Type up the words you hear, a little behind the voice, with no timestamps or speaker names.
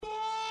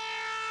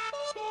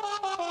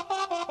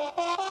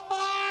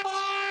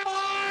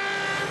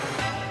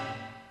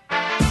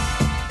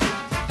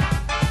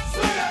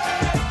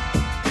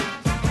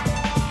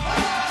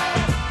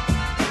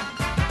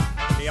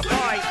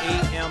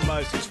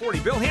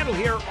Bill Handel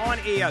here on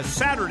a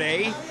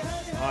Saturday,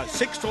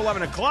 6 to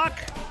 11 o'clock,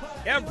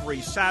 every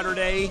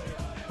Saturday,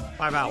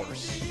 5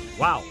 hours.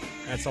 Wow,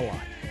 that's a lot.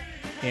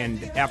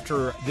 And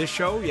after this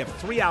show, you have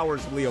 3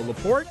 hours of Leo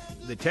Laporte,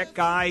 the tech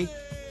guy.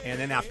 And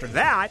then after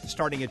that,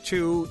 starting at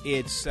 2,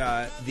 it's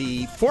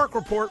the Fork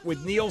Report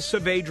with Neil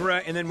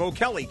Saavedra and then Mo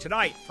Kelly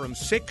tonight from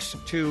 6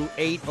 to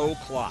 8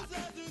 o'clock.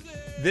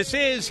 This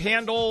is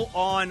Handel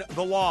on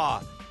the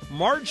Law,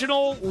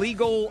 marginal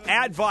legal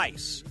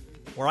advice,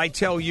 where I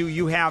tell you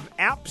you have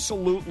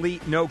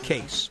absolutely no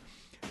case.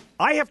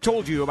 I have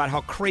told you about how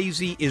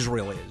crazy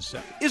Israel is.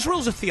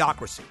 Israel's a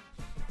theocracy.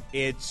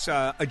 It's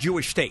a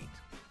Jewish state.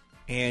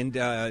 And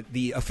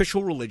the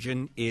official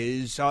religion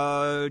is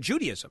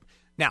Judaism.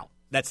 Now,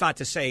 that's not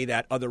to say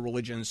that other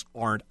religions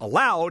aren't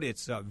allowed.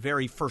 It's a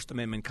very First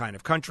Amendment kind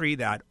of country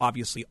that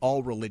obviously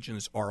all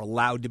religions are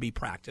allowed to be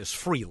practiced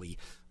freely,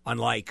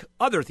 unlike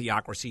other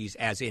theocracies,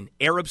 as in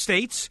Arab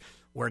states,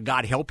 where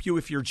God help you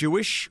if you're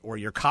Jewish or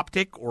you're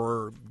Coptic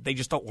or they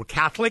just don't, or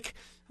Catholic.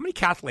 How many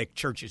Catholic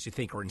churches do you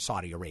think are in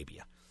Saudi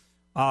Arabia?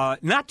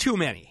 Not too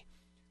many.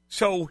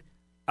 So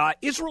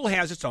Israel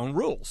has its own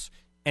rules.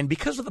 And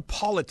because of the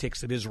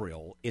politics of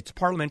Israel, its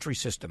parliamentary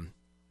system,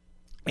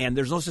 and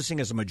there's no such thing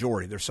as a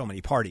majority. There's so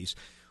many parties.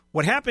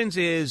 What happens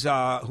is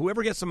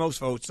whoever gets the most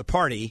votes, the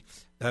party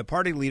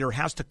leader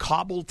has to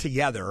cobble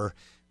together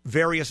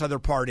various other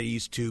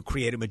parties to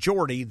create a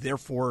majority,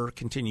 therefore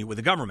continue with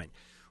the government.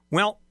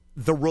 Well,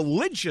 the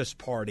religious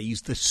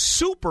parties, the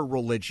super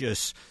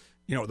religious,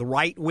 the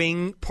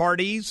right-wing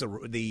parties,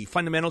 the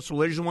fundamentalist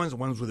religious ones, the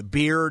ones with the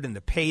beard and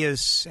the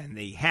payas and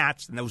the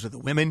hats, and those are the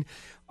women,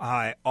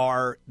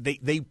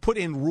 they put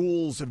in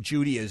rules of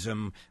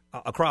Judaism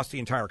across the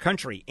entire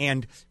country,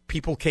 and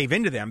people cave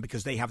into them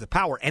because they have the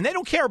power, and they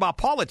don't care about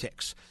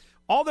politics.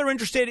 All they're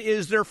interested in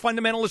is their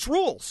fundamentalist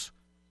rules.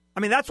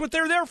 I mean, that's what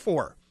they're there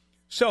for.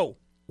 So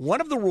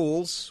one of the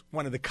rules,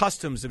 one of the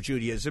customs of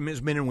Judaism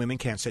is men and women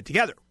can't sit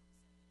together.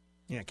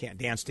 Can't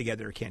dance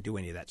together, can't do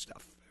any of that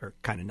stuff. They're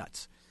kind of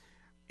nuts.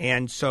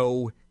 And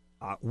so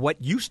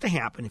what used to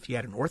happen if you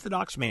had an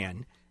Orthodox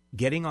man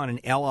getting on an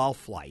El Al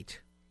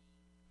flight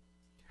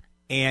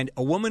and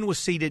a woman was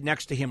seated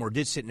next to him or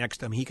did sit next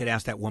to him, he could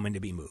ask that woman to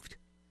be moved.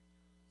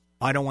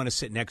 I don't want to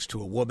sit next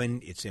to a woman.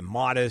 It's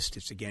immodest.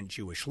 It's against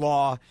Jewish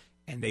law.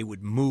 And they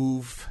would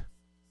move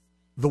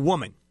the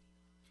woman.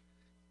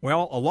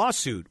 Well, a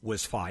lawsuit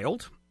was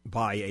filed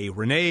by a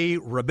Renee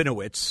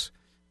Rabinowitz,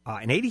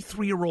 an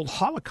 83-year-old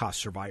Holocaust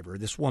survivor.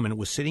 This woman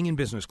was sitting in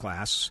business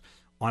class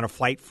on a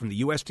flight from the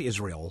U.S. to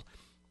Israel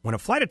when a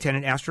flight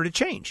attendant asked her to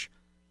change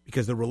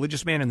because the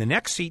religious man in the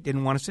next seat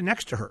didn't want to sit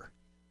next to her.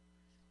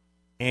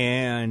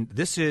 And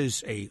this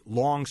is a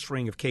long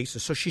string of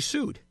cases, so she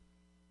sued.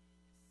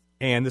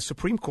 And the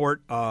Supreme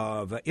Court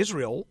of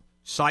Israel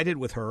sided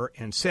with her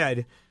and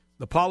said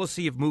the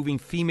policy of moving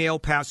female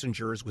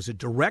passengers was a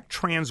direct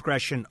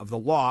transgression of the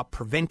law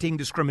preventing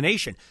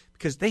discrimination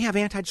because they have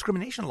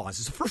anti-discrimination laws.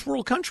 It's a first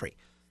world country.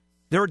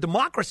 They're a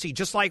democracy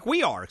just like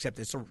we are, except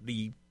it's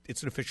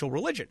an official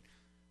religion,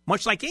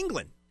 much like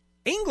England.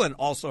 England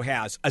also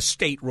has a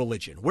state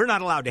religion. We're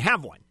not allowed to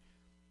have one.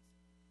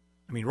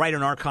 I mean, right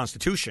in our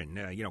Constitution,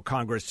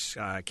 Congress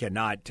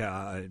cannot,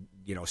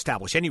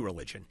 establish any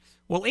religion.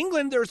 Well,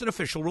 England, there's an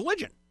official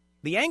religion,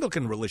 the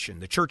Anglican religion,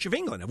 the Church of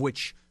England, of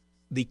which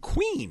the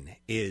Queen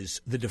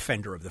is the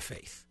defender of the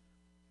faith.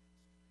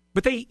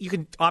 But you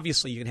can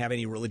have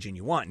any religion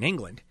you want in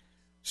England.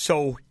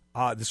 So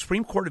the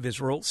Supreme Court of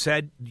Israel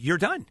said, you're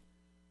done.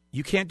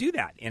 You can't do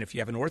that. And if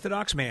you have an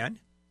Orthodox man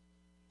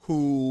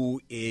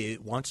who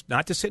wants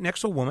not to sit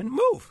next to a woman,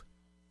 move.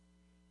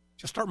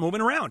 Just start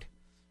moving around.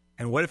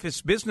 And what if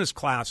it's business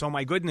class? Oh,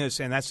 my goodness,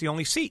 and that's the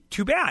only seat.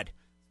 Too bad.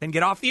 Then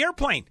get off the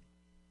airplane.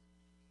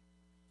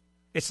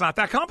 It's not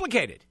that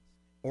complicated.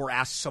 Or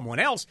ask someone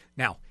else.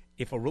 Now,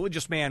 if a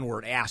religious man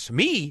were to ask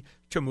me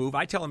to move,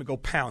 I'd tell him to go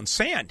pound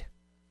sand.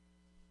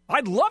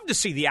 I'd love to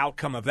see the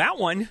outcome of that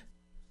one.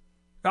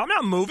 I'm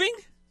not moving.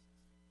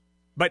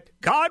 But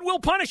God will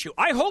punish you.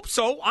 I hope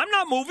so. I'm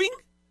not moving.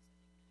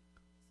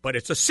 But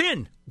it's a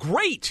sin.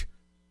 Great.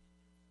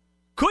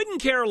 Couldn't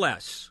care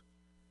less.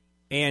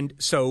 And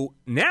so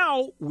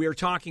now we're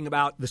talking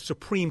about the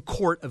Supreme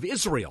Court of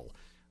Israel.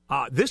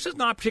 This is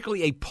not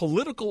particularly a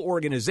political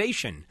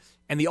organization,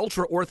 and the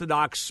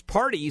ultra-Orthodox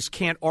parties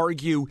can't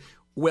argue,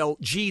 well,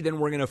 gee, then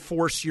we're going to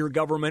force your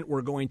government.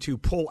 We're going to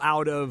pull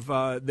out of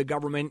the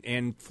government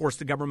and force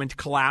the government to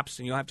collapse,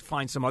 and you'll have to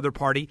find some other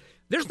party.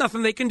 There's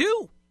nothing they can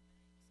do.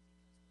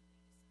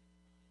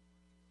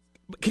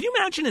 Can you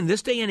imagine in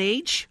this day and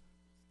age,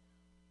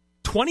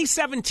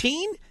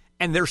 2017,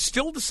 and they're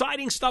still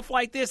deciding stuff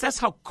like this? That's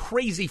how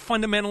crazy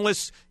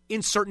fundamentalist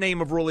insert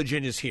name of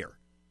religion is here.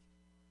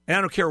 And I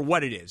don't care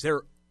what it is.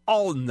 They're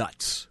all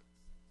nuts.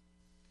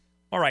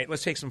 All right,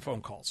 let's take some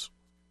phone calls.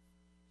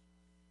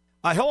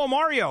 Hello,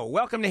 Mario.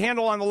 Welcome to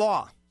Handel on the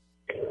Law.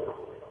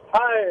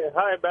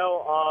 Hi,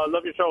 Bill.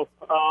 Love your show.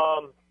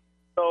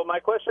 So my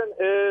question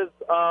is,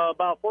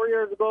 about 4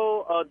 years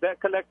ago, a debt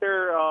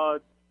collector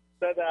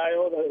said that I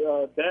owed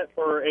a debt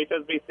for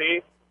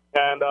HSBC,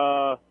 and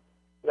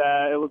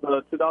that it was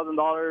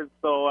 $2,000.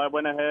 So I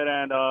went ahead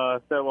and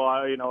said, well,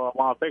 I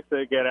want to fix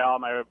it, get it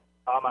on my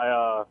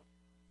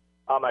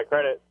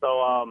credit. So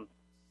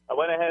I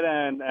went ahead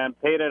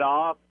and paid it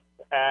off.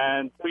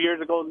 And 2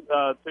 years ago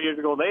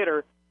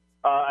later,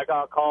 I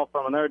got a call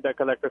from another debt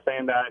collector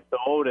saying that I still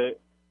owed it.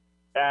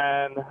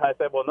 And I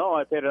said, well, no,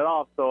 I paid it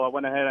off. So I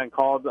went ahead and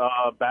called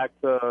back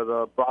to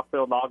the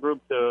Brockfield Law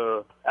Group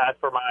to ask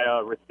for my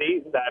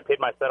receipt that I paid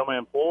my settlement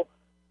in full.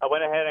 I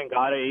went ahead and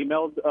got it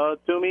emailed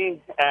to me.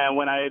 And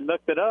when I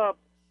looked it up,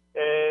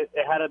 it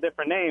had a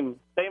different name.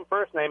 Same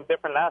first name,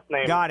 different last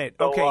name. Got it.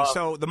 Okay,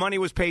 so the money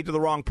was paid to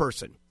the wrong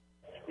person.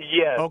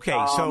 Yes.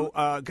 Okay, so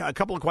a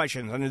couple of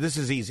questions. I mean, this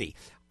is easy.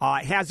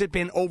 Has it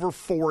been over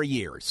 4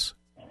 years?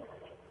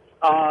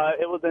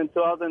 It was in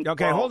 2012.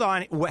 Okay, hold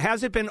on.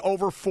 Has it been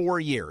over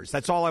 4 years?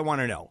 That's all I want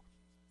to know.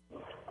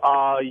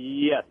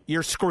 Yes.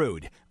 You're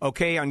screwed,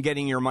 okay, on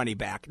getting your money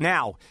back.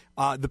 Now,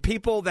 the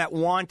people that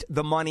want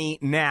the money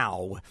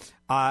now,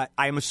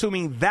 I'm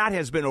assuming that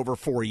has been over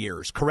 4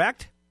 years,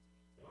 correct?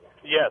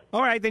 Yes.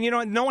 All right, then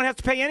no one has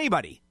to pay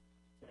anybody.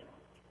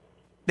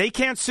 They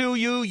can't sue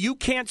you. You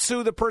can't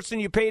sue the person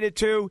you paid it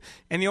to.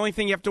 And the only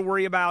thing you have to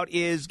worry about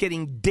is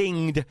getting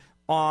dinged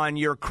on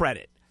your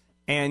credit.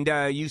 And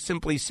you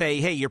simply say,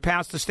 hey, you're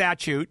past the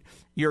statute.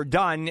 You're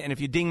done. And if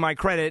you ding my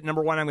credit,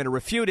 number one, I'm going to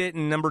refute it.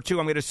 And number two,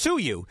 I'm going to sue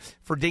you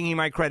for dinging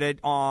my credit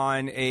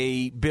on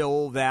a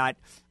bill that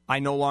I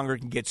no longer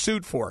can get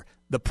sued for.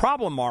 The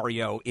problem,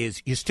 Mario,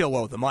 is you still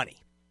owe the money.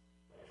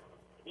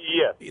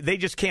 Yes. They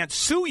just can't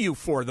sue you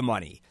for the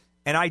money.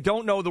 And I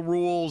don't know the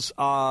rules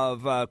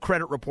of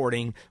credit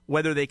reporting,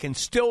 whether they can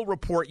still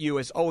report you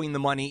as owing the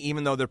money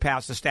even though they're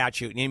past the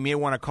statute. And you may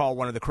want to call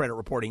one of the credit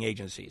reporting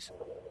agencies.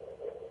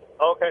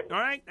 Okay. All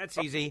right, that's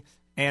easy.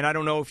 And I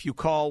don't know if you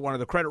call one of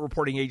the credit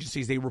reporting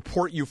agencies, they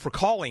report you for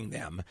calling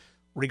them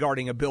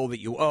regarding a bill that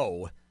you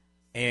owe.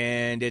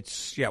 And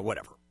it's,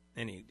 whatever.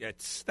 And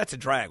that's a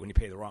drag when you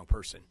pay the wrong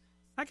person.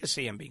 I can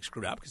see him being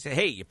screwed up. I can say,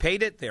 hey, you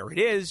paid it. There it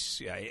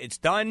is. It's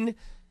done.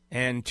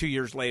 And 2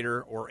 years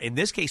later, or in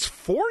this case,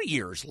 4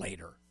 years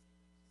later,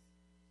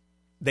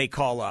 they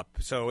call up.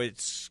 So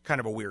it's kind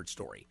of a weird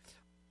story.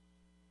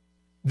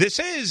 This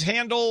is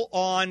Handel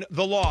on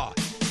the Law.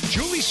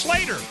 Julie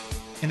Slater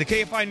in the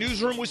KFI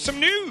newsroom with some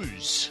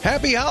news.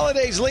 Happy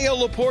holidays, Leo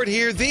Laporte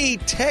here, the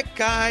tech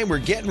guy. We're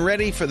getting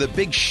ready for the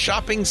big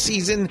shopping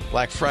season.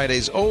 Black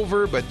Friday's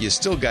over, but you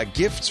still got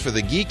gifts for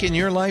the geek in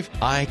your life.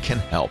 I can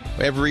help.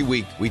 Every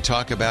week, we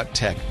talk about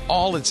tech,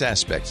 all its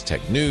aspects,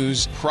 tech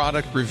news,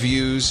 product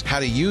reviews, how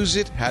to use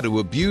it, how to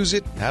abuse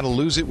it, how to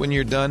lose it when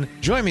you're done.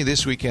 Join me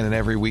this weekend and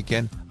every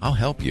weekend. I'll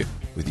help you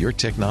with your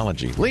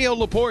technology. Leo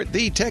Laporte,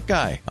 the tech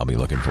guy. I'll be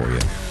looking for you.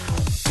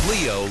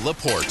 Leo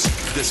Laporte,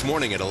 this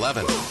morning at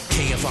 11.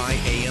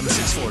 KFI AM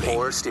 640.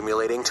 More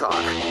stimulating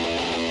talk.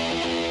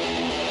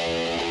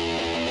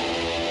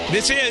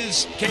 This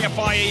is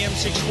KFI AM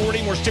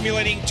 640. More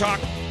stimulating talk.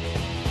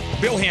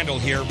 Bill Handel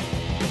here.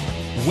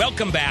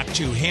 Welcome back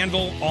to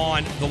Handel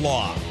on the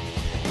Law.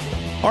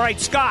 All right,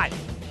 Scott.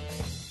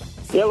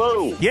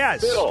 Hello.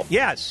 Yes. Bill.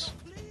 Yes.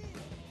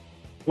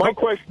 My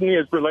question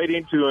is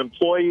relating to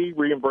employee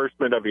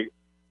reimbursement of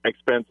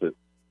expenses.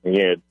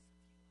 And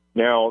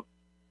now,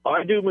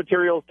 I do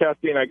materials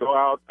testing. I go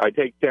out, I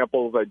take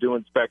samples, I do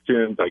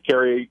inspections, I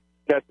carry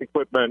test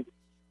equipment,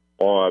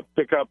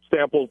 pick up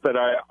samples that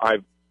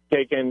I've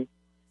taken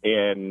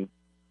and,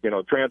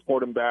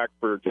 transport them back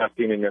for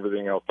testing and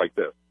everything else like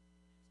this.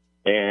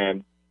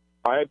 And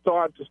I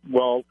thought,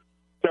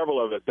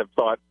 several of us have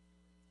thought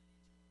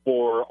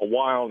for a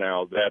while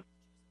now that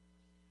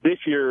this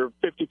year,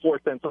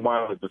 54 cents a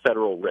mile is the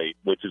federal rate,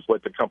 which is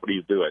what the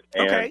companies do it.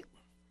 Okay.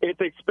 And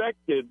it's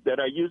expected that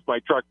I use my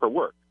truck for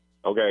work,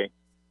 okay?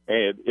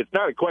 And it's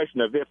not a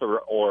question of if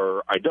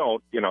or I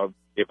don't.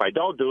 If I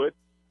don't do it,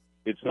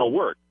 it's no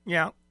work.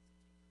 Yeah.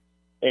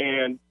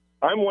 And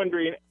I'm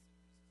wondering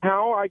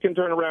how I can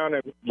turn around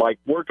and,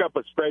 work up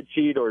a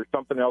spreadsheet or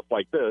something else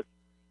like this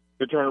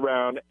to turn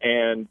around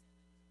and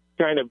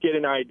kind of get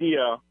an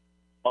idea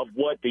of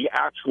what the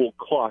actual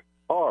costs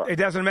are. It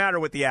doesn't matter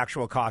what the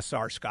actual costs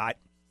are, Scott.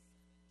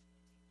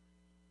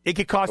 It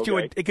could cost you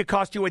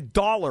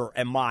 $1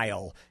 a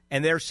mile,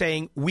 and they're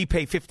saying we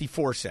pay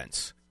 54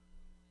 cents.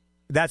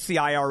 That's the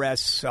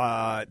IRS.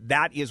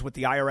 That is what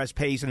the IRS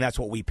pays, and that's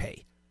what we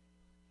pay.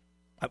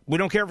 We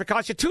don't care if it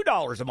costs you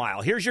 $2 a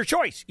mile. Here's your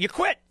choice. You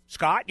quit,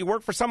 Scott. You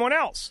work for someone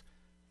else.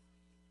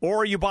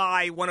 Or you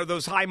buy one of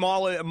those high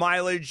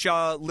mileage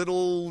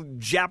little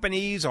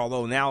Japanese,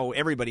 although now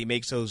everybody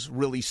makes those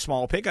really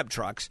small pickup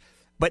trucks.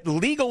 But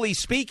legally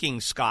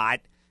speaking, Scott,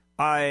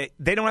 they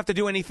don't have to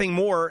do anything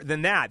more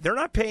than that. They're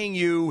not paying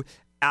you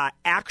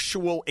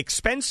actual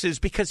expenses,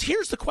 because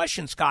here's the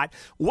question, Scott.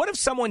 What if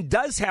someone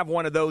does have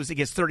one of those that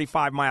gets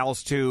 35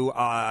 miles to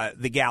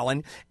the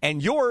gallon,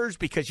 and yours,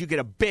 because you get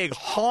a big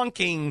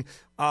honking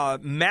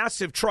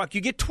massive truck,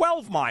 you get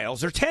 12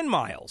 miles or 10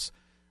 miles?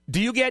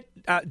 Do you get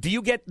the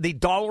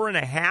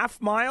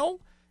 $1.50 mile,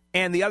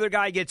 and the other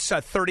guy gets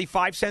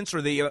 35 cents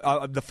or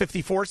the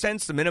 54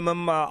 cents, the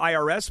minimum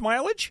IRS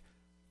mileage?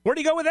 Where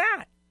do you go with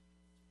that?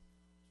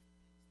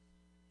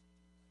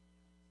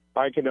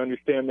 I can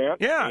understand that.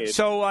 Yeah.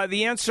 So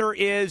the answer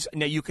is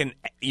no. You can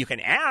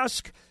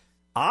ask.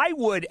 I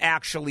would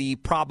actually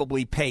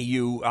probably pay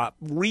you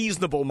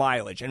reasonable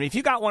mileage. I mean, if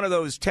you got one of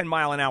those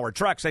 10-mile-an-hour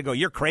trucks, I go,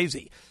 you're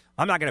crazy.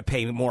 I'm not going to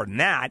pay more than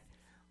that.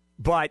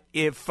 But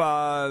if, as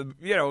a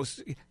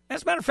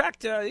matter of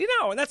fact,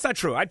 that's not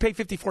true. I'd pay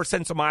 54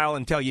 cents a mile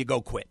until you go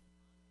quit.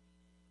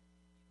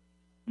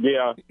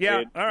 Yeah.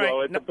 Yeah. All right.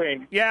 Well, it's a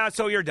pain. Yeah,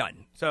 so you're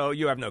done. So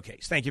you have no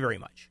case. Thank you very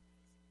much.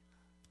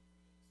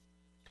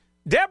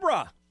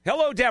 Deborah.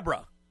 Hello,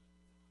 Deborah.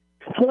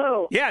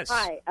 Hello. Yes.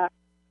 Hi.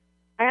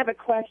 I have a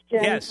question.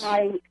 Yes.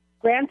 My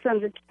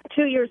grandson's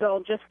 2 years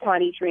old, just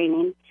potty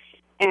training,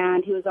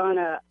 and he was on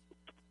a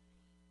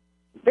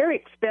very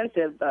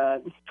expensive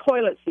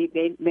toilet seat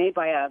made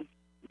by a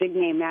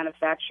big-name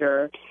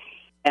manufacturer,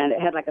 and it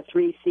had like a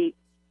 3-seat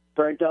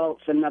for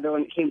adults, another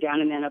one that came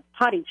down, and then a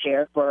potty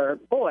chair for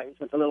boys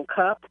with a little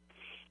cup.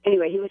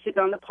 Anyway, he was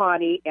sitting on the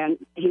potty, and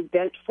he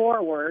bent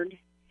forward,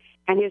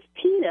 and his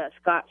penis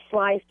got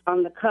sliced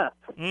on the cup,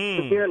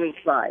 severely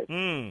sliced.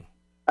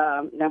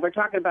 Now, we're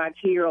talking about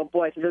a 2-year-old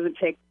boy, so it doesn't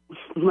take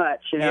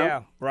much,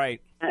 Yeah, right.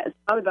 It's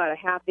probably about a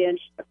half-inch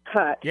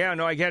cut. Yeah,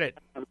 no, I get it.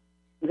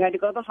 We had to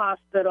go to the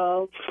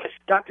hospital.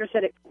 Doctor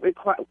said it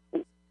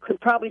could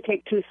probably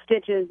take 2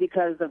 stitches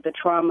because of the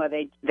trauma.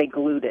 They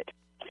glued it.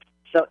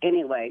 So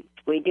anyway,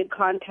 we did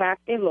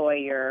contact a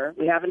lawyer.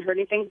 We haven't heard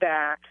anything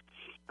back.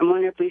 I'm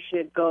wondering if we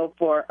should go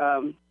for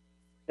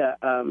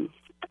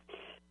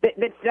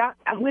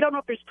we don't know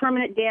if there's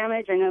permanent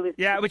damage. I know.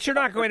 Yeah, but you're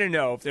not going to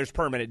know if there's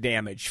permanent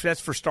damage.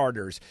 That's for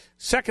starters.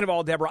 Second of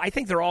all, Deborah, I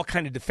think there are all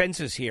kind of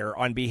defenses here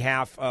on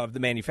behalf of the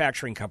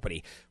manufacturing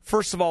company.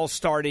 First of all,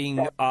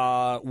 starting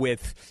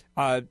with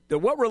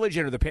what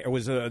religion are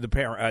the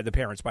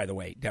parents? By the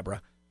way,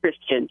 Deborah.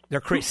 Christian.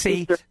 They're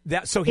Christian.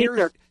 So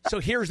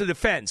here's the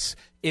defense: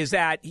 is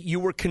that you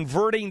were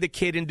converting the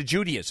kid into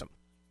Judaism.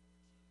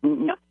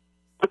 No.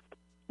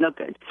 No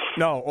good.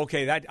 No,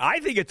 okay. I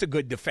think it's a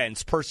good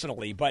defense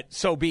personally, but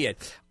so be it.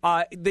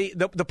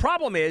 The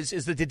problem is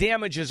that the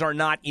damages are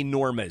not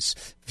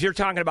enormous. If you're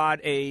talking about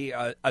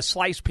a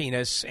sliced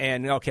penis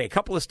and a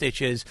couple of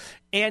stitches,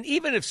 and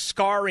even if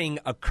scarring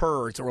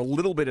occurs or a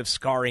little bit of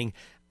scarring,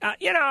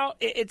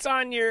 it's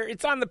on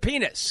the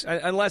penis,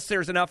 unless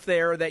there's enough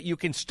there that you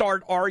can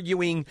start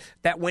arguing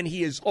that when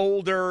he is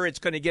older, it's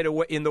going to get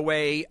in the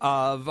way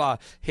of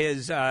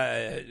his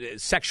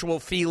sexual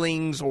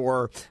feelings,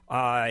 or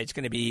it's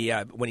going to be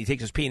when he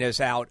takes his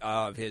penis out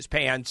of his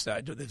pants,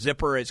 the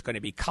zipper, it's going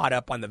to be caught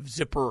up on the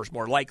zipper, or is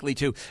more likely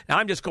to. Now,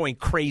 I'm just going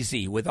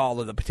crazy with all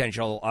of the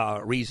potential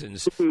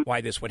reasons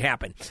why this would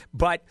happen.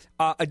 But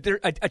a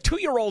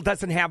 2-year-old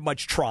doesn't have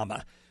much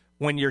trauma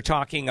when you're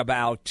talking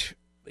about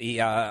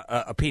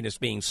a penis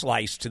being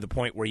sliced to the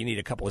point where you need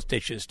a couple of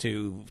stitches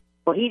to.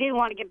 Well, he didn't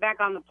want to get back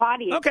on the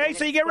potty. Okay,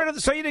 so you get rid of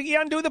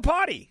you undo the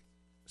potty.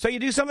 So you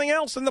do something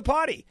else in the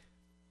potty.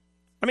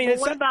 I mean,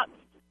 what about?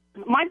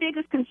 My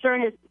biggest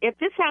concern is if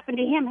this happened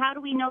to him, how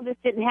do we know this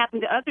didn't happen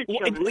to other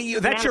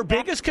children? That's your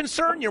biggest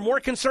concern? You're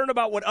more concerned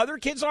about what other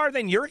kids are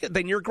than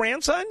your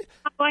grandson?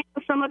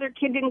 Some other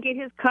kid didn't get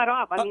his cut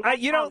off. I mean,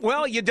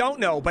 you don't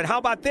know. But how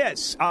about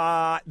this?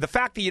 The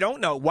fact that you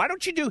don't know. Why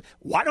don't you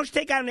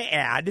take out an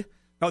ad?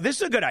 Oh,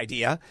 this is a good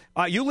idea.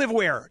 You live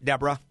where,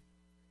 Deborah?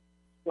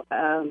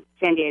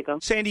 San Diego.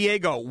 San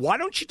Diego. Why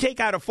don't you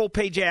take out a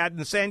full-page ad in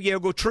the San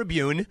Diego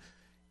Tribune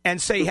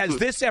and say, has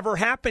this ever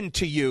happened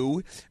to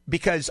you?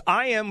 Because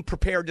I am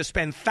prepared to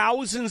spend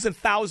thousands and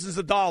thousands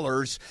of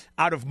dollars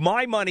out of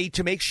my money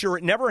to make sure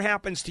it never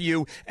happens to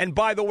you. And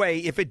by the way,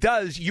 if it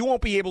does, you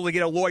won't be able to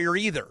get a lawyer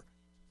either.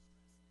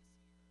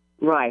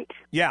 Right.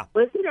 Yeah.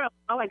 Well, isn't there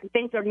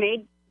things are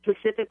made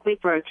specifically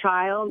for a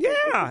child?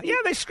 Yeah,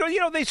 they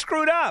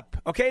screwed up.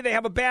 Okay, they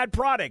have a bad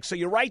product, so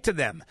you write to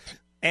them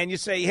and you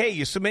say, hey,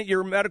 you submit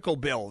your medical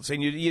bills,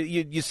 and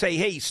you say,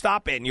 hey,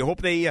 stop it, and you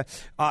hope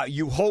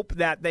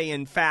that they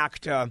in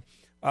fact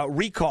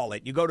recall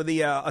it. You go to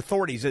the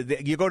authorities,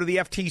 you go to the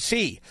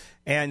FTC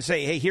and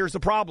say, hey, here's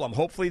the problem.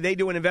 Hopefully they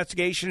do an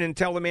investigation and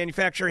tell the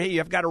manufacturer, hey,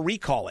 you've got to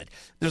recall it.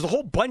 There's a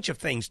whole bunch of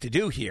things to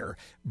do here,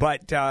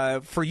 but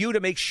for you to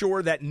make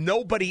sure that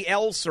nobody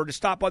else, or to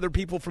stop other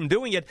people from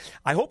doing it,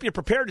 I hope you're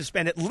prepared to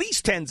spend at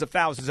least tens of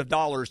thousands of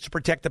dollars to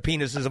protect the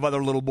penises of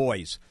other little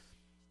boys.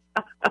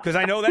 Because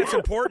I know that's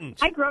important.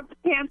 I grew up with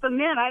handsome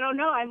men. I don't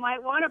know. I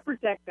might want to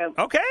protect them.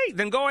 Okay,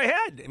 then go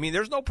ahead. I mean,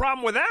 there's no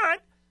problem with that.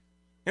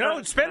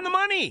 Spend the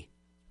money.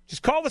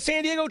 Just call the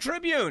San Diego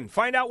Tribune.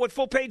 Find out what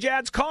full-page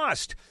ads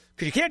cost.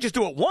 Because you can't just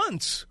do it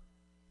once.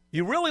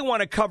 You really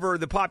want to cover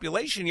the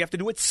population, you have to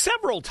do it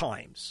several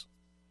times.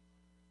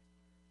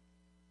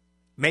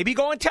 Maybe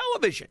go on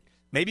television.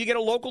 Maybe you get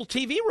a local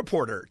TV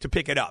reporter to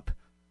pick it up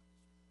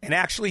and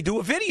actually do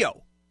a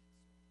video.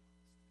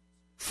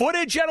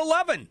 Footage at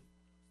 11.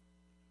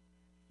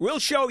 We'll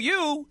show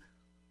you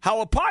how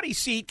a potty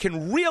seat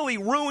can really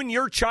ruin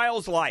your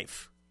child's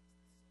life.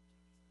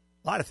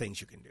 A lot of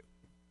things you can do.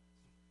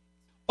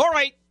 All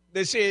right,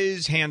 this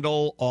is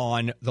Handel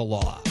on the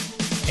Law.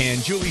 And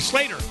Julie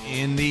Slater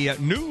in the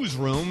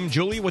newsroom.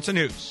 Julie, what's the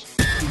news?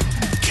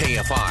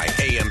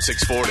 KFI AM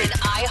 640. An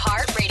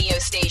iHeart radio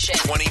station.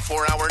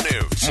 24-hour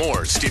news.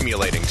 More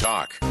stimulating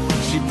talk.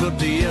 She put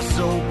the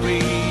S-O-B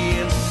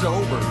in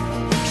sober.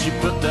 She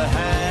put the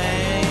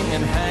hang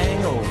and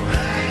hangover.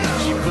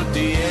 She put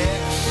the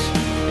X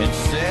in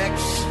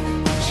sex.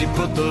 She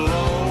put the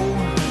low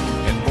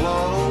and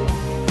blow.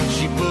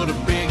 She put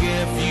a big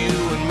F-U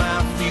in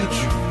my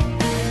future.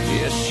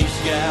 Yes,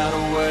 she's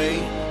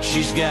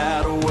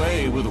got a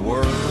way with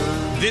words.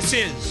 This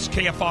is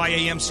KFI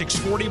AM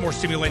 640, more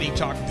stimulating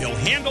talk. Bill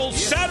Handel,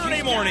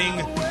 Saturday morning.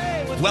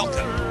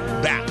 Welcome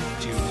back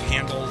to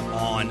Handel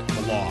on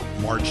the Law,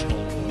 marginal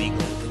legal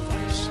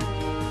advice.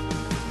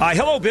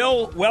 Hello,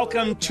 Bill.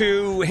 Welcome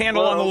to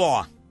Handel on the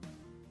Law.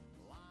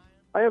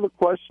 I have a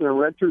question, a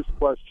renter's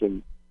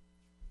question.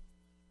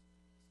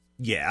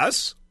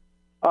 Yes.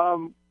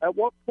 At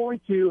what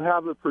point do you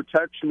have the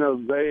protection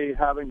of they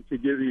having to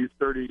give you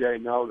 30-day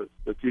notice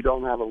if you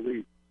don't have a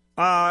lease?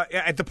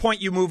 At the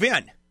point you move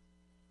in.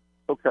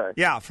 Okay.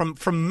 Yeah,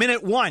 from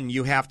minute one,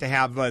 you have to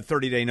have a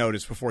 30-day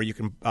notice before you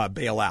can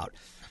bail out.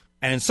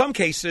 And in some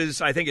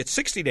cases, I think it's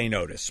 60-day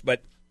notice.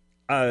 But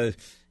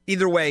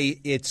either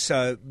way, it's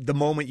the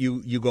moment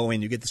you go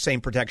in, you get the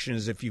same protection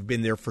as if you've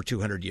been there for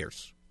 200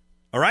 years.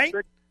 All right?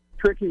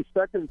 Tricky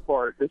second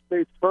part. If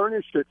they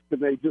furnish it, can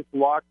they just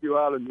lock you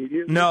out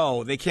immediately?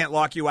 No, they can't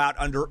lock you out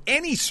under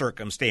any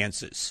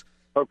circumstances.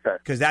 Okay.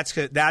 Because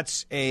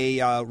that's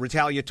a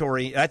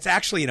retaliatory. That's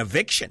actually an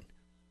eviction.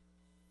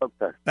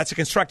 Okay. That's a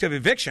constructive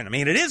eviction. I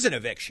mean, it is an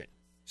eviction.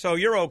 So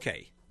you're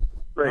okay.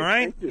 Great. All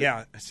right? Thank you.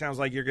 Yeah. It sounds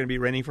like you're going to be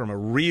renting from a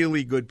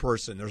really good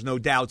person. There's no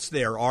doubts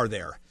there, are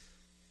there?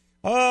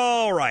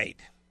 All right.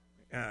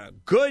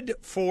 Good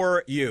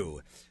for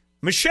you.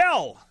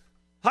 Michelle.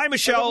 Hi,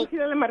 Michelle.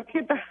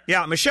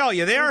 Yeah, Michelle,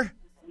 you there?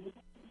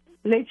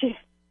 Leche.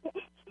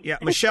 Yeah,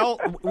 Michelle,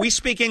 we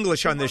speak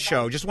English on this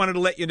show. Just wanted to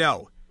let you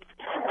know.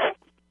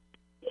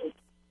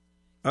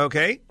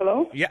 Okay.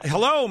 Hello? Yeah.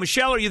 Hello,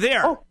 Michelle, are you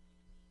there? Oh,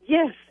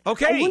 yes.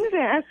 Okay. I wanted to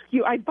ask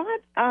you,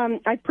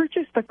 I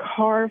purchased a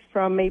car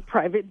from a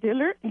private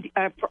dealer,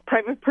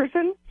 private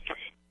person,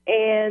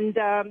 and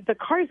the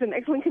car is in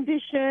excellent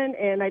condition,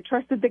 and I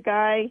trusted the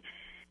guy.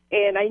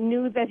 And I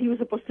knew that he was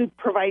supposed to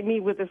provide me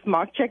with a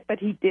smog check, but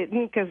he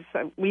didn't because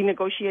we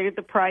negotiated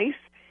the price,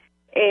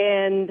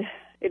 and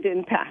it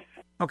didn't pass.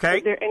 Okay.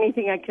 Is there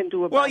anything I can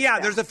do about that? Well, yeah,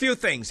 there's a few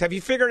things. Have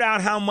you figured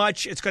out how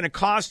much it's going to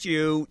cost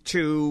you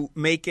to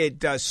make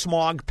it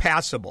smog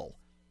passable?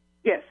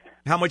 Yes.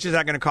 How much is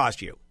that going to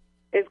cost you?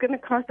 It's going to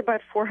cost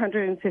about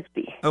 $450.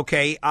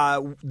 Okay.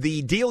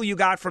 The deal you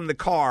got from the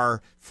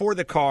car, for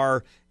the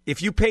car,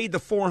 if you paid the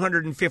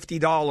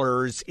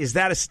 $450, is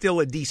that still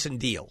a decent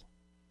deal?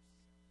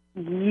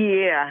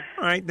 Yeah.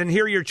 All right, then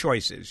here are your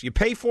choices. You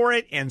pay for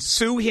it and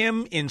sue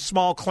him in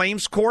small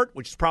claims court,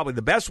 which is probably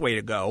the best way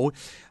to go,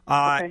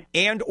 Okay.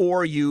 and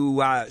or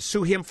you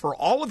sue him for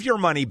all of your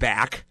money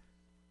back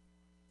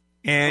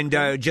and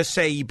just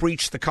say he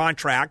breached the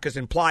contract, because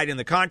implied in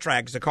the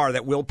contract is a car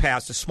that will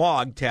pass the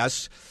smog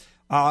test,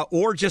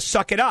 or just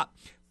suck it up.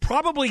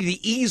 Probably the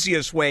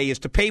easiest way is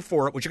to pay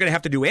for it, which you're going to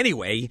have to do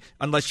anyway,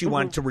 unless you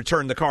want to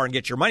return the car and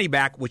get your money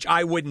back, which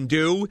I wouldn't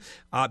do,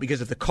 because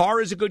if the car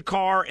is a good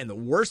car and the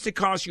worst it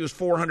costs you is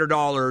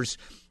 $400,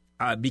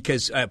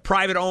 because a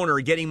private owner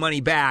getting money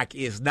back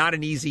is not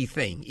an easy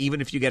thing, even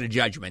if you get a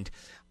judgment.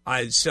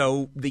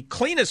 So the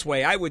cleanest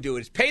way I would do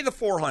it is pay the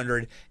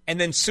 $400 and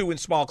then sue in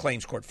small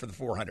claims court for the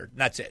 $400.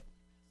 That's it.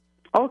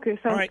 Okay,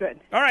 sounds good.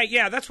 All right,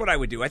 yeah, that's what I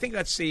would do. I think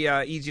that's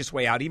the easiest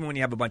way out, even when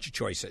you have a bunch of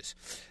choices.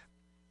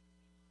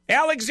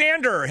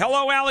 Alexander.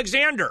 Hello,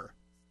 Alexander.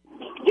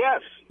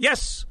 Yes.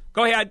 Yes.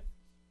 Go ahead.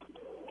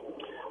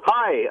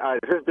 Hi.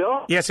 Is this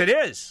Bill? Yes, it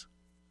is.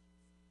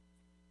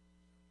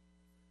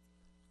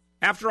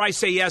 After I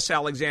say yes,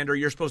 Alexander,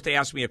 you're supposed to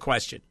ask me a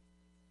question.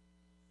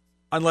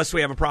 Unless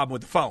we have a problem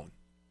with the phone,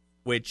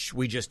 which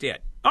we just did.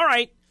 All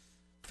right.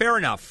 Fair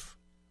enough.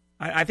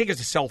 I think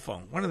it's a cell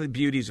phone. One of the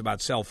beauties about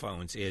cell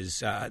phones is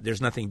there's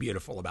nothing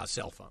beautiful about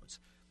cell phones.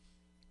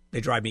 They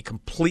drive me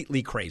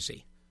completely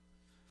crazy.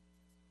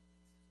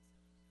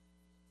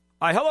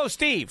 Hello,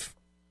 Steve.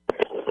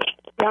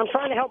 Yeah, I'm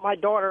trying to help my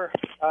daughter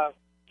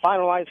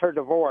finalize her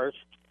divorce.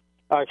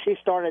 She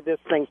started this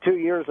thing 2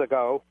 years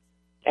ago,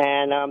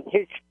 and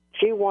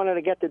she wanted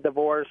to get the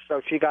divorce,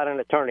 so she got an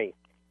attorney.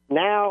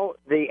 Now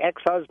the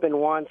ex-husband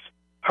wants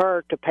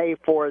her to pay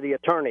for the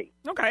attorney.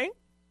 Okay.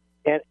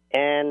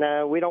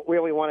 And we don't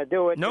really want to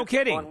do it. No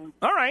kidding.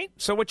 All right.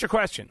 So what's your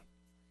question?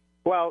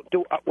 Well,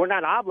 we're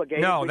not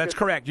obligated. No, that's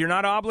correct. You're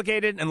not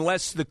obligated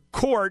unless the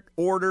court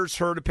orders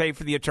her to pay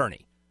for the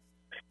attorney.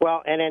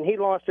 Well, and then he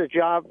lost his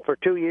job for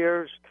 2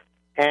 years,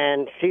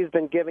 and she's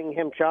been giving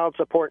him child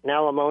support and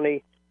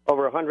alimony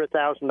over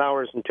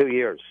 $100,000 in 2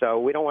 years. So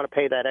we don't want to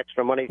pay that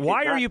extra money.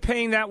 Why are you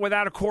paying that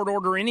without a court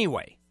order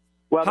anyway?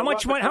 Well, how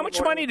much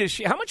money does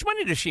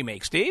she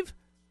make, Steve?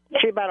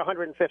 She about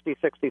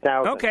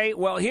 $150,000-$160,000. Okay.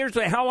 Well,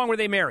 how long were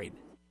they married?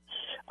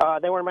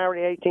 They were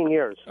married 18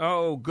 years.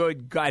 Oh,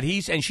 good God!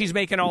 She's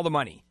making all the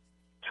money.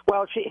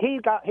 Well,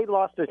 he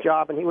lost his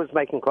job and he was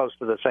making close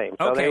to the same.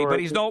 So okay, but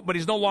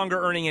he's no longer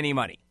earning any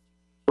money.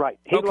 Right.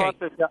 He lost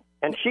his job,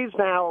 and she's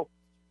now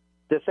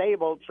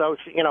disabled. So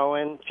she,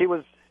 and she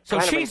was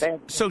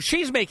so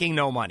she's making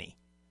no money.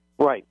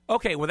 Right.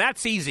 Okay. Well,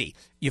 that's easy.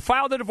 You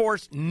filed a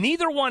divorce.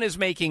 Neither one is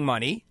making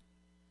money.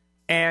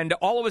 And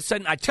all of a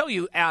sudden, I tell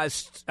you,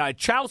 as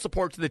child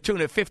support to the tune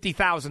of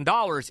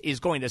 $50,000 is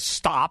going to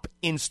stop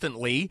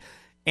instantly,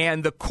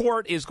 and the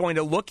court is going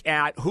to look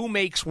at who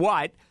makes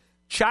what.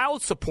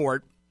 Child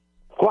support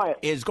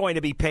is going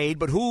to be paid,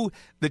 but who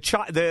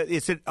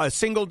is it a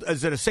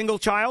single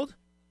child?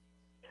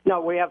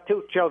 No, we have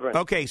 2 children.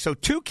 Okay, so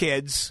 2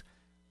 kids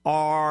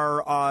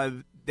are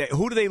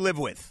who do they live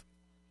with?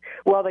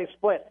 Well, they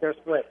split. They're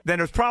split. Then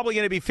there's probably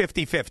going to be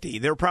 50-50.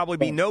 There'll probably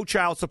be no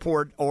child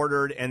support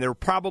ordered, and there'll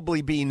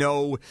probably be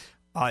no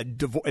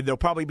there'll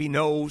probably be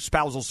no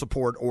spousal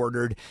support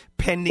ordered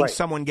pending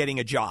someone getting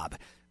a job.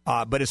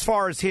 But as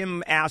far as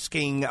him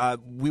asking,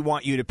 we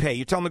want you to pay,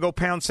 you tell him to go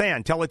pound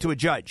sand. Tell it to a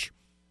judge.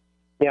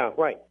 Yeah,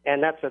 right.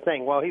 And that's the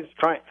thing. Well, he's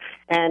trying,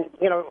 and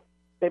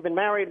they've been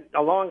married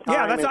a long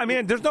time. Yeah, I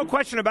mean, there's no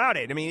question about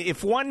it. I mean,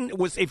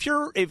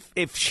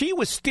 if she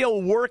was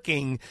still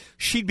working,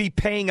 she'd be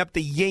paying up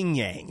the yin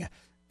yang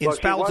in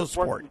spousal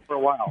support for a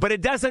while.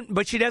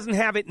 But she doesn't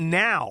have it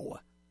now.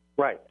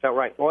 Right. So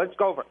right. Well, it's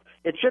over.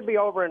 It should be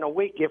over in a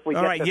week if we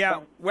All get right, this yeah.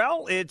 done.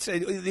 Well, it's what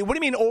do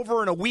you mean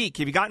over in a week?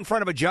 Have you got in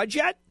front of a judge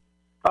yet?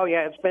 Oh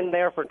yeah, it's been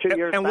there for 2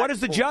 years. And what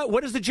is the judge?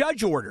 What is the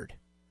judge ordered?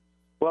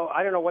 Well,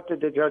 I don't know what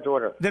did the judge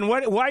order. Then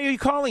why are you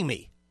calling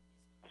me?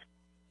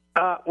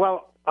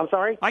 Well, I'm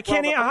sorry. I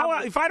can't.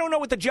 If I don't know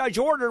what the judge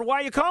ordered,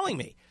 why are you calling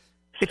me?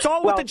 It's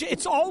all what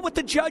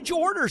the judge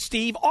orders,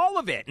 Steve. All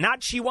of it.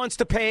 Not she wants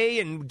to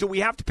pay, and do we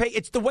have to pay?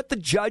 It's what the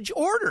judge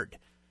ordered.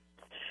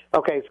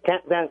 Okay,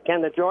 so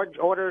can the judge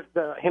order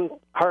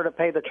her to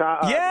pay the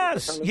child?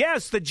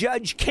 Yes, the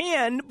judge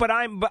can, but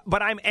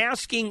I'm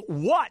asking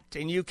what,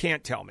 and you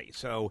can't tell me.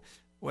 So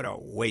what a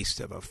waste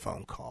of a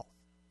phone call.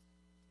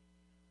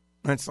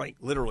 That's like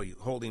literally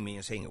holding me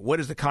and saying, "What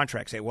does the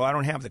contract say?" Well, I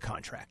don't have the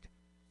contract,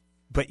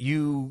 but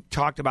you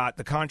talked about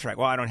the contract.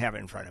 Well, I don't have it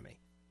in front of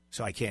me,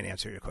 so I can't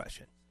answer your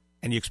question.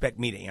 And you expect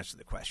me to answer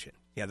the question?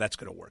 Yeah, that's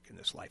going to work in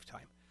this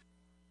lifetime.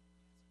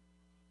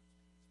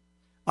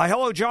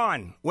 Hello,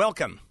 John.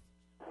 Welcome.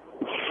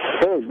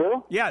 Hey,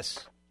 Bill?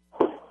 Yes.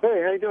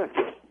 Hey, how you doing?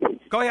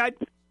 Go ahead.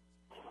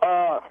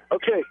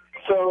 Okay,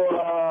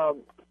 so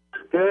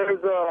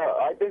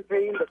I've been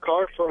paying the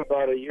car for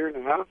about a year and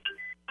a half,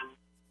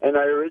 and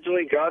I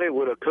originally got it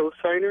with a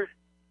co-signer,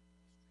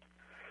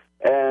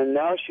 and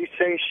now she's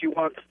saying she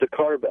wants the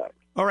car back.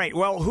 All right,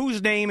 well,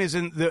 whose name is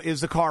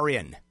the car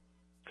in?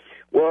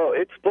 Well,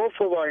 it's both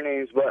of our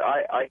names, but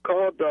I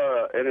called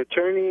an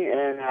attorney,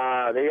 and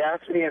they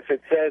asked me if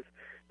it says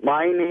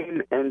my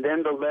name and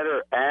then the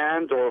letter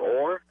and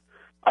or.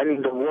 I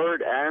mean the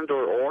word and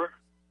or.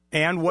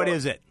 And what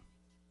is it?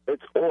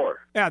 It's or.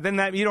 Yeah, then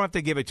you don't have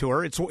to give it to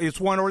her. It's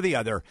one or the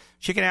other.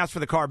 She can ask for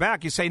the car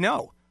back. You say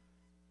no.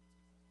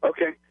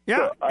 Okay.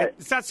 Yeah, so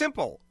it's that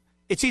simple.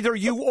 It's either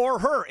you or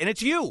her, and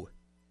it's you.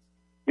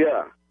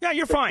 Yeah. Yeah,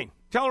 you're fine.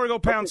 Tell her to go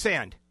pound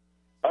sand.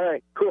 All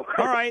right, cool.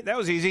 All right, that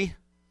was easy.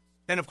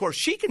 Then, of course,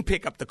 she can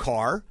pick up the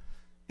car,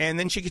 and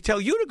then she could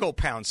tell you to go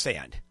pound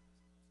sand.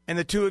 And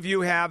the two of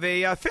you have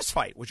a fist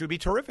fight, which would be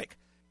terrific.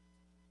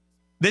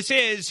 This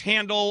is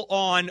Handel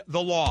on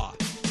the Law.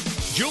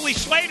 Julie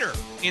Slater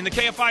in the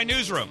KFI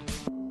newsroom.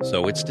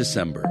 So it's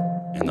December,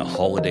 and the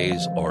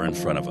holidays are in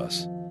front of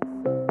us.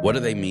 What do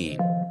they mean,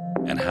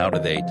 and how do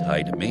they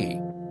tie to me?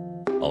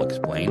 I'll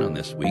explain on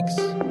this week's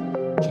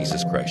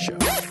Jesus Christ Show.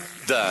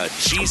 The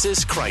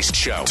Jesus Christ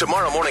Show.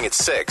 Tomorrow morning at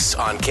 6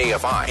 on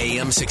KFI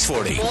AM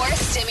 640. More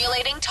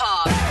stimulating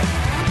talk.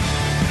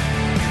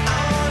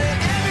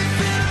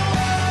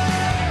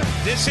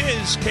 This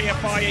is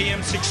KFI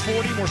AM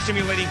 640, more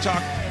stimulating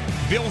talk.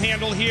 Bill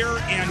Handel here,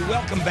 and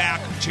welcome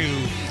back to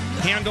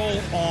Handel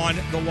on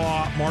the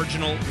Law,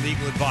 Marginal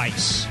Legal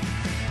Advice.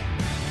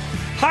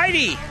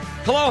 Heidi.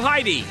 Hello,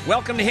 Heidi.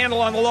 Welcome to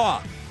Handel on the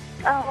Law.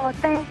 Oh,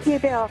 thank you,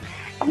 Bill.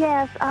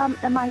 Yes,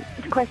 my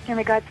question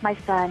regards my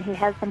son. He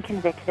has been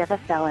convicted of a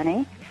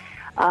felony,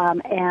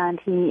 and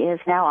he is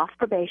now off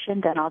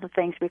probation, done all the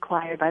things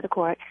required by the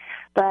court.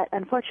 But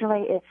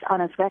unfortunately, it's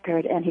on his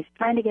record, and he's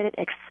trying to get it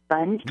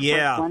expunged.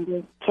 Yeah.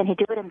 Can he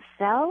do it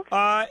himself?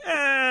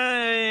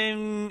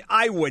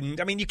 I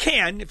wouldn't. I mean, you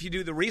can if you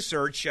do the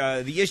research.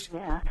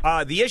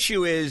 The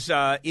issue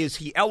is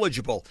he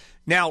eligible?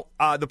 Now,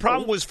 the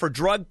problem was for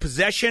drug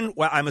possession.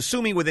 Well, I'm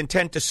assuming with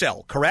intent to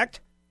sell,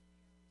 correct?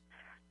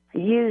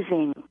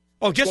 Using.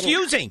 Oh, just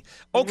using.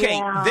 Okay,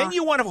 yeah. Then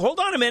you want to hold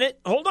on a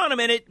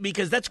minute,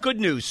 because that's good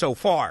news so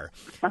far.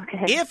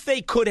 Okay. If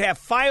they could have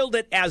filed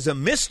it as a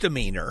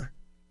misdemeanor,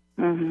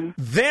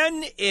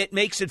 then it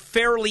makes it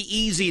fairly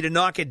easy to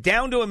knock it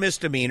down to a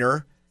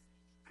misdemeanor.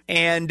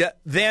 And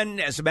then,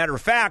 as a matter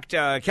of fact,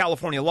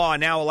 California law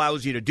now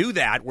allows you to do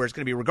that, where it's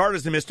going to be regarded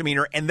as a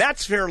misdemeanor, and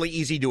that's fairly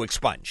easy to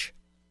expunge.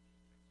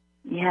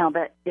 Yeah,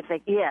 but if they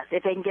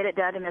can get it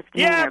done to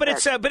misdemeanor. Yeah,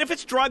 but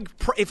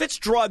if it's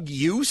drug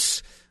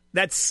use,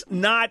 that's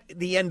not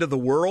the end of the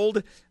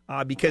world.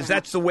 because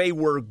that's the way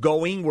we're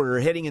going. We're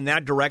heading in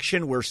that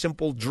direction where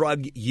simple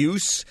drug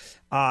use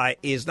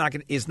is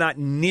not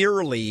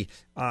nearly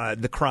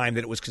the crime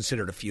that it was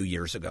considered a few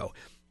years ago.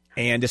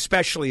 And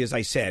especially, as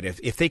I said,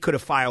 if they could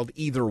have filed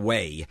either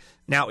way.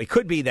 Now, it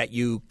could be that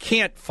you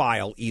can't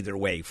file either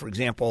way. For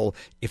example,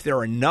 if there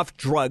are enough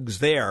drugs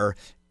there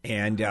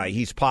and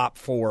he's popped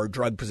for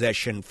drug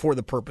possession for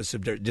the purpose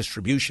of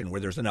distribution,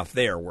 where there's enough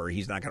there where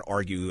he's not going to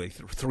argue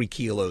 3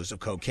 kilos of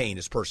cocaine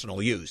is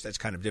personal use. That's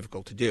kind of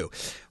difficult to do.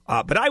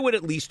 But I would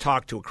at least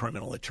talk to a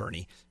criminal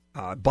attorney,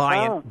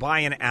 buy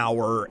an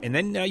hour, and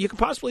then you can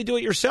possibly do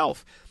it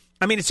yourself.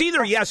 I mean, it's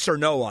either yes or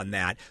no on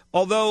that,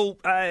 although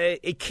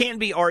it can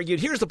be argued.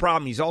 Here's the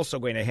problem he's also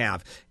going to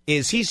have,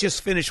 is he's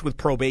just finished with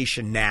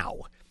probation now.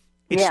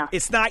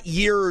 It's not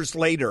years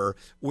later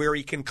where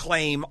he can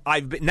claim,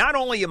 not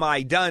only am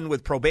I done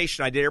with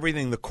probation, I did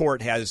everything the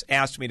court has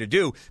asked me to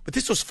do, but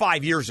this was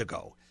 5 years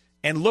ago.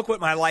 And look what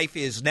my life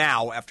is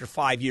now after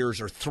 5 years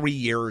or 3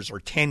 years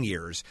or 10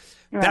 years.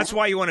 Right. That's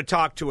why you want to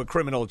talk to a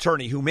criminal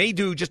attorney who may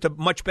do just a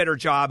much better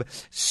job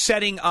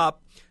setting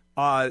up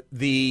his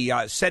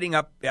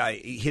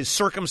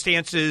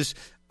circumstances,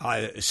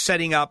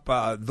 setting up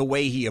the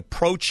way he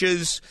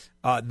approaches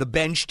the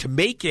bench to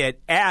make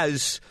it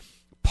as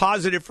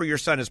positive for your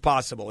son as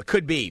possible. It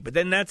could be, but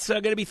then that's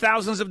going to be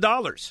thousands of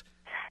dollars.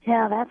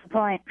 Yeah, that's the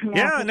point.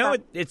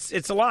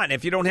 It's a lot. And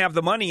if you don't have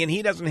the money and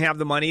he doesn't have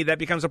the money, that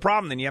becomes a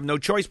problem. Then you have no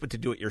choice but to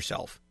do it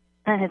yourself.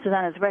 And it's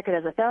on his record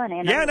as a felony.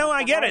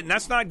 I get it, and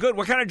that's not good.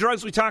 What kind of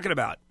drugs are we talking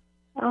about?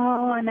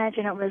 Oh, I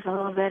imagine it was a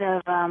little bit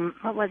of,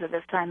 what was it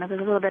this time? It was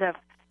a little bit of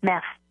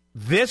meth.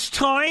 This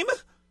time?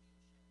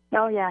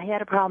 Oh, yeah, he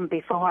had a problem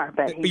before.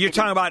 But you're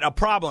talking about a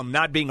problem,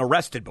 not being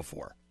arrested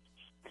before.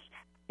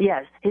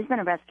 Yes, he's been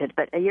arrested,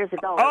 but years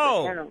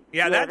ago.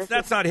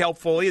 That's not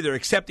helpful either,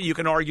 except that you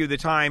can argue the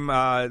time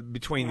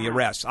between the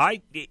arrests.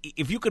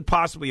 If you could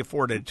possibly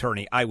afford an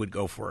attorney, I would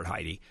go for it,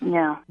 Heidi.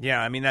 Yeah.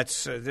 Yeah, I mean,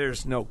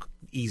 there's no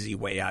easy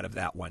way out of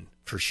that one,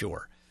 for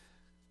sure.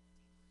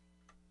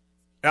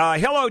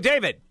 Hello,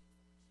 David.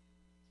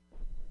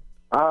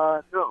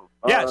 No.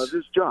 Yes. This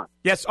is John.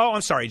 Yes. Oh,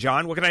 I'm sorry,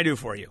 John. What can I do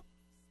for you?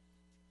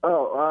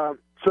 So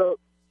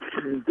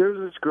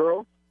there's this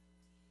girl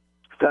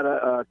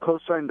that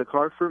co-signed the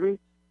car for me,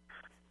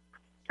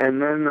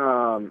 and then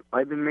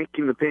I've been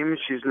making the payment.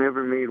 She's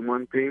never made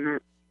one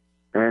payment,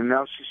 and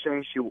now she's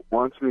saying she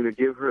wants me to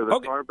give her the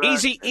car back.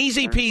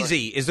 Easy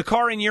peasy. Is the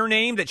car in your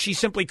name that she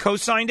simply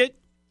co-signed it,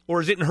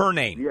 or is it in her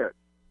name? Yeah.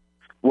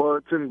 Well,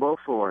 it's in both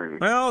of our names.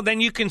 Well, then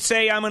you can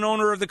say I'm an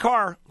owner of the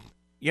car.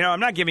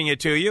 I'm not giving it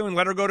to you, and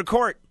let her go to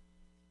court.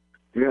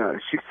 Yeah,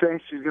 she's saying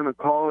she's going to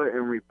call it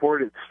and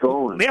report it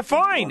stolen. Yeah,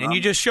 fine. And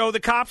you just show the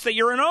cops that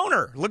you're an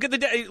owner. Look at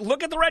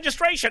the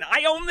registration.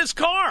 I own this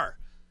car.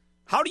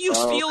 How do you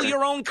steal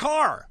your own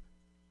car?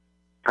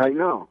 I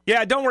know.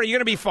 Yeah, don't worry. You're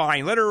going to be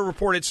fine. Let her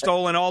report it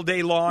stolen all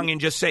day long and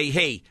just say,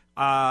 hey,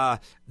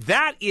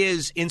 that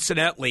is,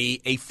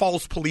 incidentally, a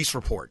false police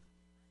report.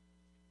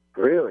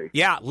 Really?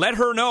 Yeah, let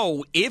her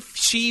know if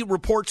she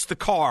reports the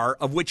car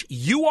of which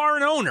you are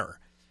an owner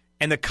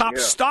and the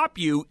cops stop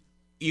you,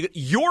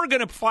 you're going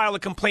to file a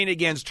complaint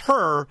against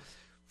her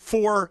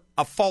for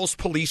a false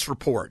police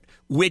report,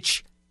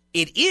 which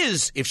it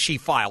is if she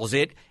files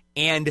it,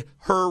 and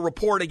her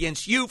report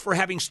against you for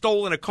having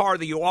stolen a car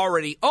that you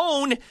already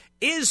own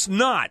is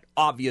not,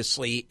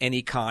 obviously,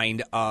 any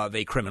kind of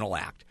a criminal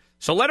act.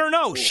 So let her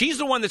know. She's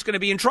the one that's going to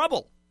be in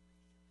trouble.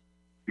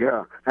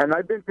 Yeah, and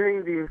I've been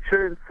paying the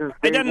insurance since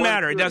it doesn't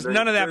matter.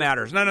 None of that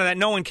matters. None of that.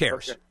 No one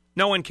cares. Okay.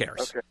 No one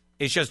cares. Okay.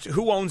 It's just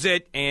who owns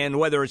it and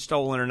whether it's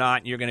stolen or not,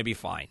 and you're going to be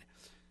fine.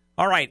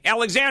 All right,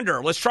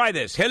 Alexander, let's try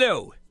this.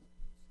 Hello.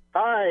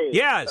 Hi.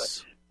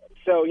 Yes.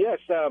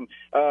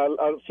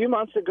 A few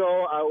months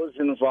ago, I was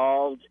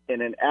involved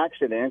in an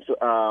accident.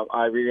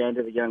 I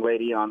rear-ended a young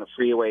lady on the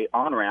freeway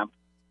on-ramp,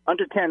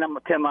 under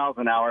 10 miles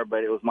an hour,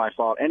 but it was my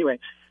fault. Anyway,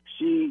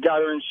 she got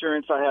her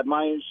insurance. I had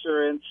my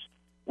insurance.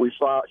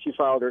 She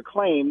filed her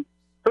claim.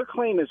 Her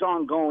claim is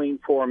ongoing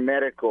for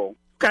medical.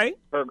 Okay.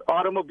 Her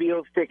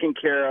automobile's taken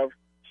care of.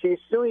 She's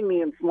suing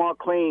me in small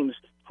claims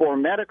for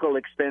medical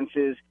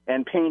expenses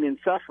and pain and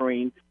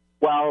suffering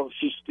while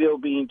she's still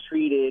being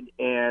treated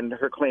and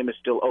her claim is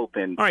still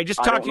open. All right,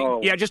 just turn it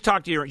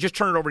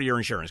over to your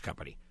insurance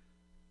company.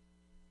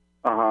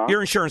 Uh-huh. Your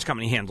insurance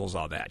company handles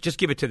all that. Just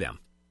give it to them.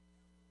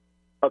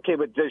 Okay,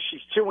 but she's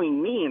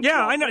suing me.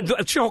 Yeah, I know.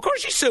 Of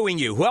course she's suing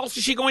you. Who else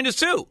is she going to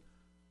sue?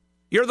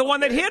 You're the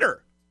one that hit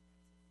her.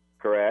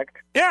 Correct.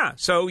 Yeah,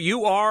 so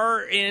you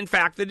are, in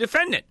fact, the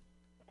defendant.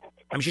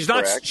 I mean, she's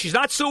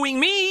not suing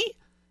me,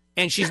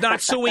 and she's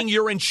not suing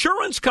your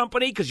insurance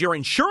company because your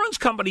insurance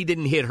company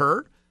didn't hit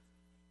her.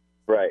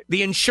 Right.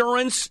 The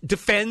insurance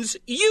defends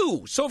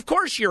you. So, of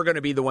course, you're going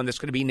to be the one that's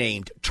going to be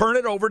named. Turn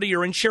it over to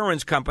your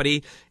insurance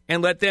company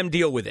and let them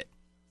deal with it.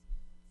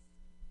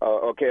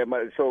 Okay,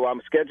 so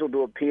I'm scheduled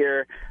to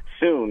appear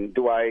soon.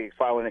 Do I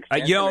file an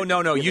extension?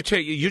 No.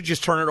 You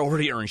just turn it over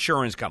to your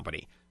insurance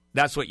company.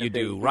 That's what you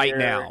do right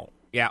now.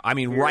 Yeah, I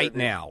mean right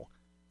now.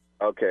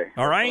 Okay.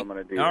 All right? That's what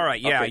I'm gonna do. All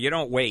right, yeah, Okay. you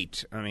don't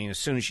wait. I mean, as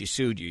soon as she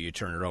sued you, you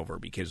turn it over,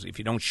 because if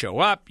you don't show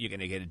up, you're going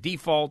to get a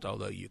default,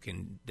 although you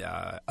can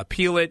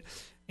appeal it.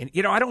 And,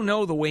 I don't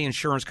know the way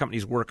insurance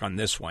companies work on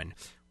this one,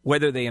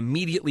 whether they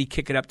immediately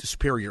kick it up to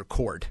Superior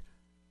Court,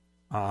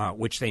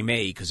 which they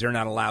may, because they're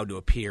not allowed to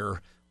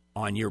appear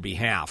on your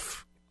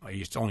behalf.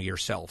 It's only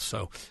yourself.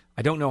 So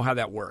I don't know how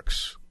that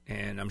works.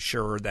 And I'm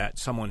sure that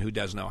someone who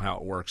does know how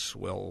it works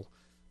will,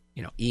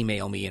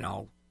 email me, and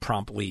I'll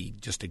promptly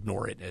just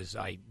ignore it as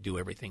I do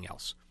everything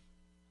else.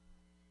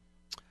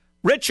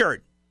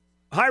 Richard.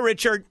 Hi,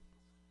 Richard.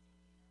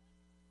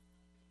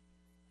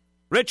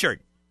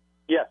 Richard.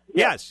 Yes.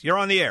 Yes, you're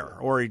on the air.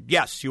 Or,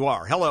 yes, you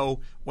are. Hello.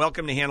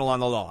 Welcome to Handel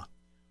on the Law.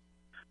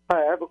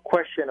 Hi, I have a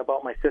question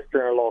about my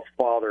sister-in-law's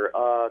father.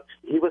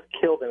 He was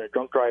killed in a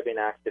drunk driving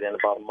accident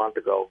about a month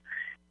ago.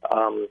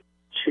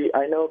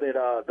 I know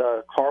that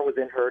the car was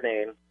in her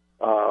name,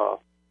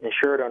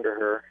 insured under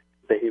her,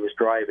 that he was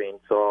driving,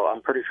 so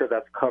I'm pretty sure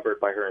that's covered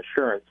by her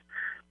insurance.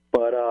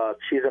 But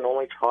she's an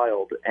only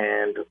child,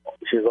 and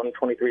she's only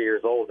 23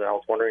 years old, and I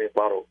was wondering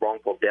about a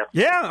wrongful death.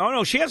 Yeah, oh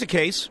no, she has a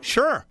case.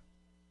 Sure.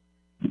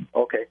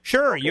 Okay.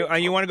 Sure. Okay.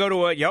 You want to go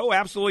to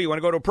absolutely. You want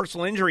to go to a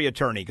personal injury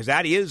attorney, because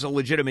that is a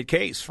legitimate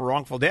case for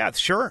wrongful death.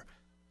 Sure.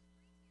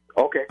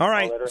 Okay. All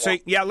right. So,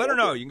 let her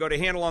know. You can go to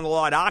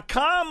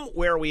handelonthelaw.com,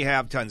 where we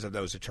have tons of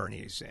those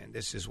attorneys. And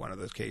this is one of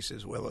those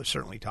cases. We'll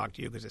certainly talk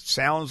to you, because it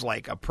sounds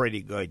like a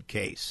pretty good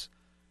case.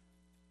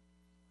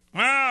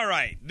 All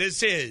right.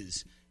 This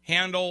is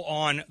Handel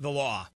on the Law.